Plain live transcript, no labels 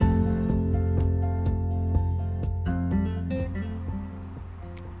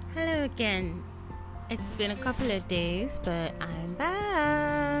again. It's been a couple of days, but I'm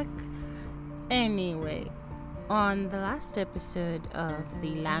back. Anyway, on the last episode of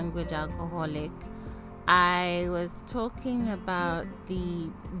The Language Alcoholic, I was talking about the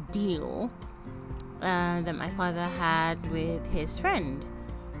deal that my father had with his friend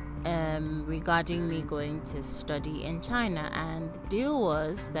regarding me going to study in China. And the deal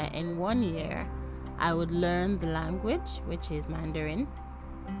was that in 1 year, I would learn the language, which is Mandarin,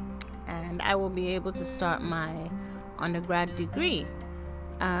 and I will be able to start my undergrad degree.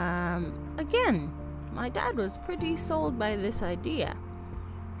 Again, my dad was pretty sold by this idea.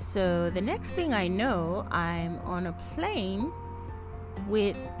 So the next thing I know, I'm on a plane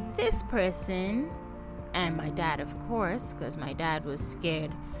with this person and my dad, of course, because my dad was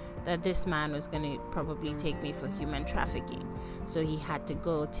scared that this man was going to probably take me for human trafficking. So he had to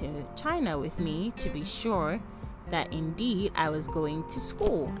go to China with me to be sure that indeed I was going to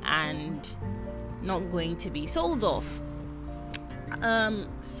school and not going to be sold off.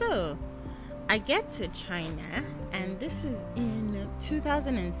 So I get to China, and this is in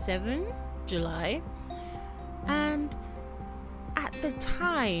 2007, July. And at the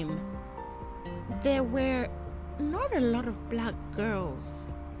time, there were not a lot of black girls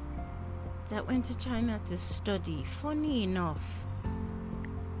that went to China to study, funny enough.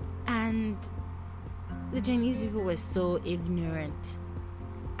 And the Chinese people were so ignorant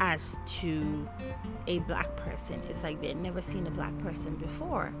as to a black person. It's like they'd never seen a black person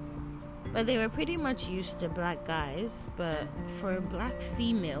before. But they were pretty much used to black guys. But for a black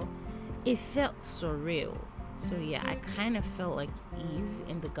female, it felt surreal. So yeah, I kind of felt like Eve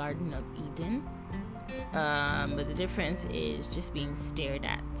in the Garden of Eden. But the difference is just being stared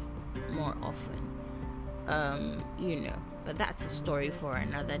at more often. But that's a story for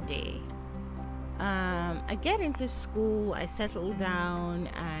another day. I get into school, I settle down,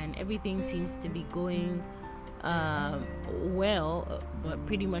 and everything seems to be going well, but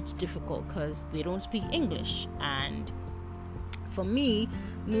pretty much difficult because they don't speak English. And for me,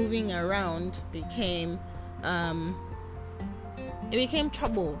 moving around became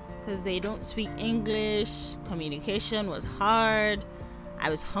trouble because they don't speak English. Communication was hard. I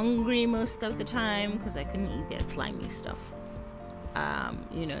was hungry most of the time because I couldn't eat their slimy stuff.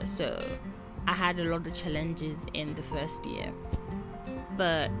 So I had a lot of challenges in the first year.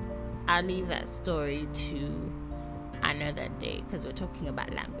 But I'll leave that story to another day because we're talking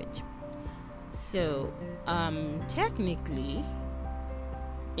about language. So, technically,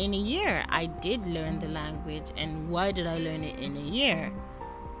 in a year, I did learn the language. And why did I learn it in a year?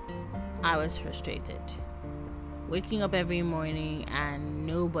 I was frustrated. Waking up every morning and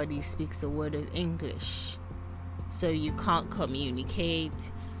nobody speaks a word of English. So you can't communicate,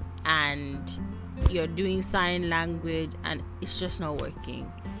 and you're doing sign language and it's just not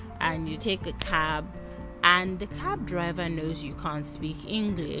working. And you take a cab and the cab driver knows you can't speak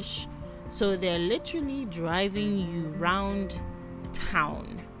English, so they're literally driving you round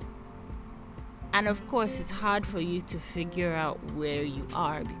town. And of course, it's hard for you to figure out where you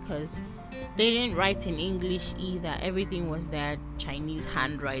are because they didn't write in English either. Everything was their Chinese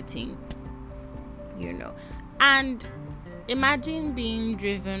handwriting, And imagine being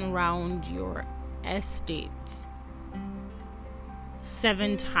driven around your estate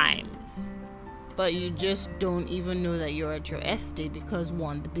 7 times, but you just don't even know that you're at your estate because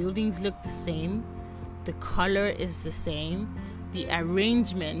 1, the buildings look the same, the color is the same, the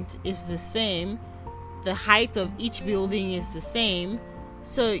arrangement is the same, the height of each building is the same,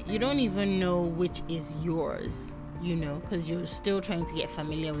 so you don't even know which is yours, because you're still trying to get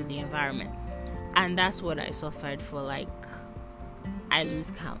familiar with the environment. And that's what I suffered for, I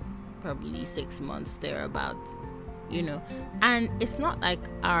lose count, probably 6 months thereabouts, And it's not like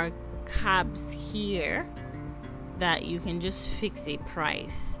our cabs here that you can just fix a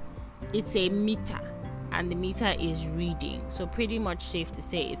price. It's a meter, and the meter is reading. So pretty much safe to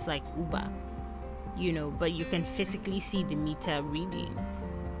say it's like Uber, but you can physically see the meter reading.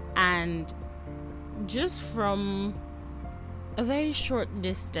 And just from a very short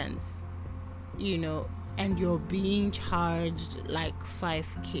distance, and you're being charged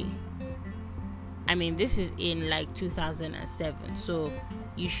 5k. I mean, this is in 2007, so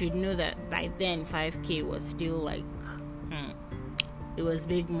you should know that by then 5k was still it was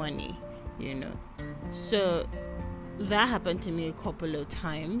big money, So that happened to me a couple of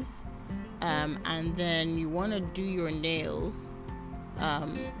times. And then you want to do your nails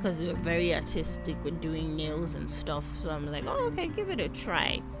because they're very artistic with doing nails and stuff. So I'm like, oh, okay, give it a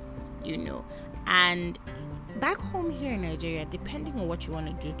try, And back home here in Nigeria, depending on what you want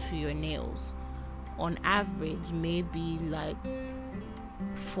to do to your nails, on average maybe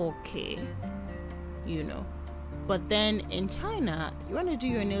 4K, you know. But then in China, you want to do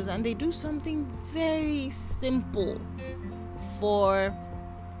your nails and they do something very simple for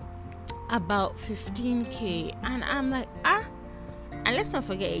about 15K. And I'm like, and let's not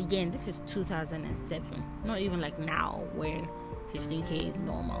forget again, this is 2007, not even like now where 15K is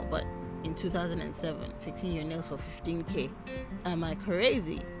normal, but in 2007, fixing your nails for 15K, am I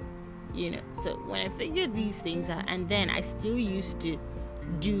crazy? You know, so when I figured these things out, and then I still used to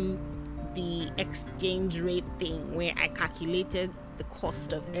do the exchange rate thing where I calculated the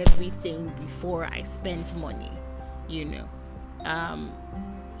cost of everything before I spent money, you know.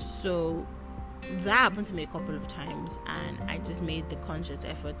 So that happened to me a couple of times, and I just made the conscious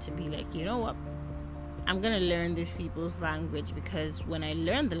effort to be like, you know what, I'm gonna learn these people's language, because when I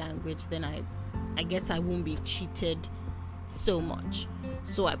learn the language, then I guess I won't be cheated so much.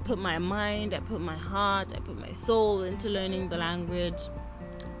 So I put my mind, I put my heart, I put my soul into learning the language,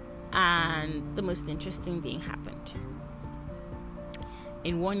 and the most interesting thing happened.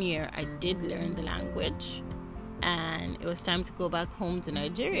 In 1 year, I did learn the language, and it was time to go back home to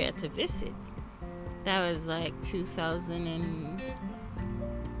Nigeria to visit. That was like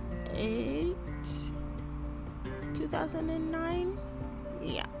 2008, 2009.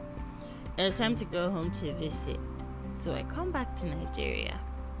 Yeah, it was time to go home to visit. So I come back to Nigeria,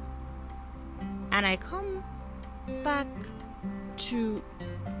 and I come back to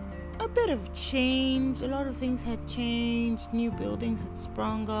a bit of change. A lot of things had changed, new buildings had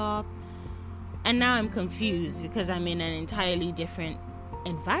sprung up, and now I'm confused because I'm in an entirely different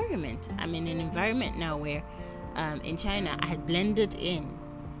environment. I'm in an environment now where in China I had blended in.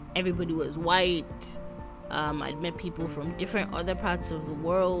 Everybody was white. I'd met people from different other parts of the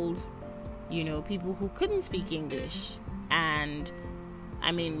world, you know, people who couldn't speak English, and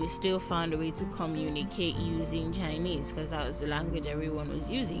I mean, we still found a way to communicate using Chinese, because that was the language everyone was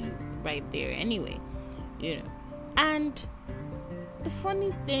using right there anyway, you know. And the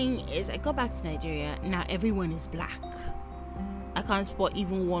funny thing is, I got back to Nigeria, now everyone is black. I can't spot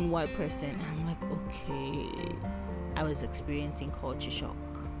even one white person. And I'm like, okay, I was experiencing culture shock,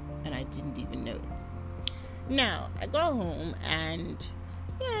 and I didn't even know it. Now, I got home, and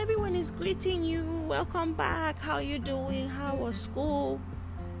yeah, everyone is greeting you, welcome back, how you doing, how was school?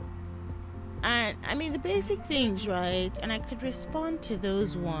 And I mean, the basic things, right? And I could respond to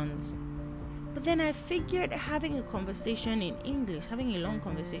those ones. But then I figured having a conversation in English, having a long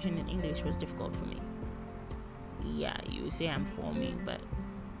conversation in English was difficult for me. Yeah, you would say I'm forming, but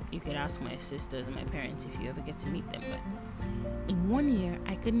you could ask my sisters and my parents if you ever get to meet them. But in 1 year,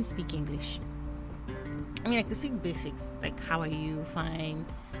 I couldn't speak English. I mean, I could speak basics, like how are you, fine,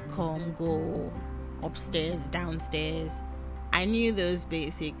 come, go, upstairs, downstairs. I knew those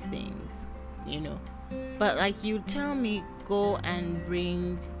basic things, you know. But like, you tell me, go and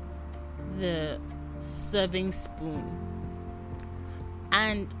bring the serving spoon,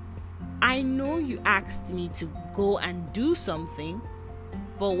 and I know you asked me to go and do something,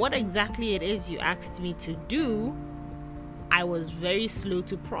 but what exactly it is you asked me to do, I was very slow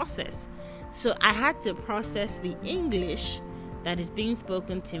to process. So I had to process the English that is being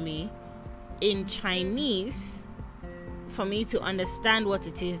spoken to me in Chinese for me to understand what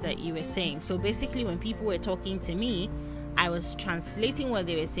it is that you were saying. So basically, when people were talking to me, I was translating what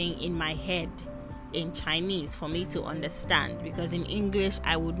they were saying in my head in Chinese for me to understand, because in English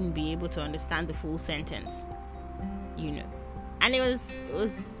I wouldn't be able to understand the full sentence, you know. And it was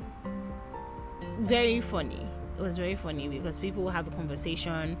very funny. It was very funny because people will have a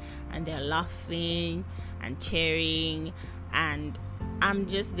conversation and they're laughing and cheering, and I'm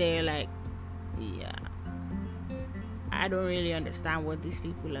just there like, yeah, I don't really understand what these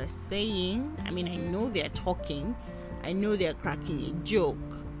people are saying. I mean, I know they're talking, I know they're cracking a joke,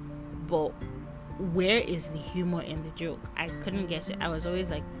 but where is the humor in the joke? I couldn't get it. I was always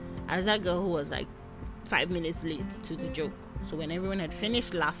like, I was that girl who was like 5 minutes late to the joke. So when everyone had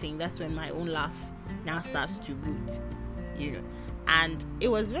finished laughing, that's when my own laugh now starts to root, you know. And it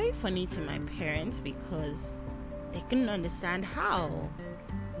was very funny to my parents because they couldn't understand how.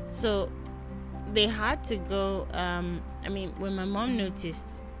 So they had to go, I mean, when my mom noticed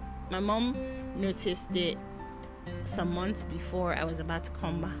it some months before I was about to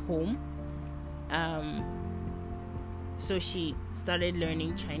come back home. So she started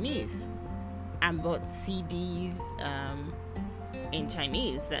learning Chinese and bought CDs in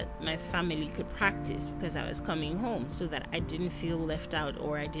Chinese that my family could practice because I was coming home, so that I didn't feel left out,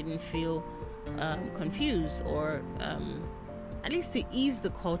 or I didn't feel confused, or at least to ease the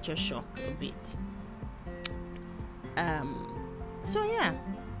culture shock a bit. So yeah,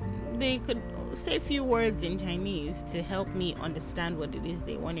 they could say a few words in Chinese to help me understand what it is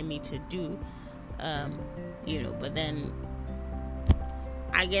they wanted me to do. But then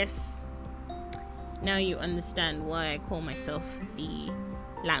I guess now you understand why I call myself the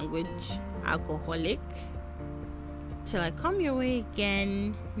language alcoholic. Till I come your way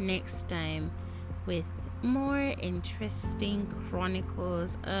again next time with more interesting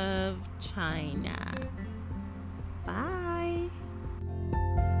chronicles of China. Bye.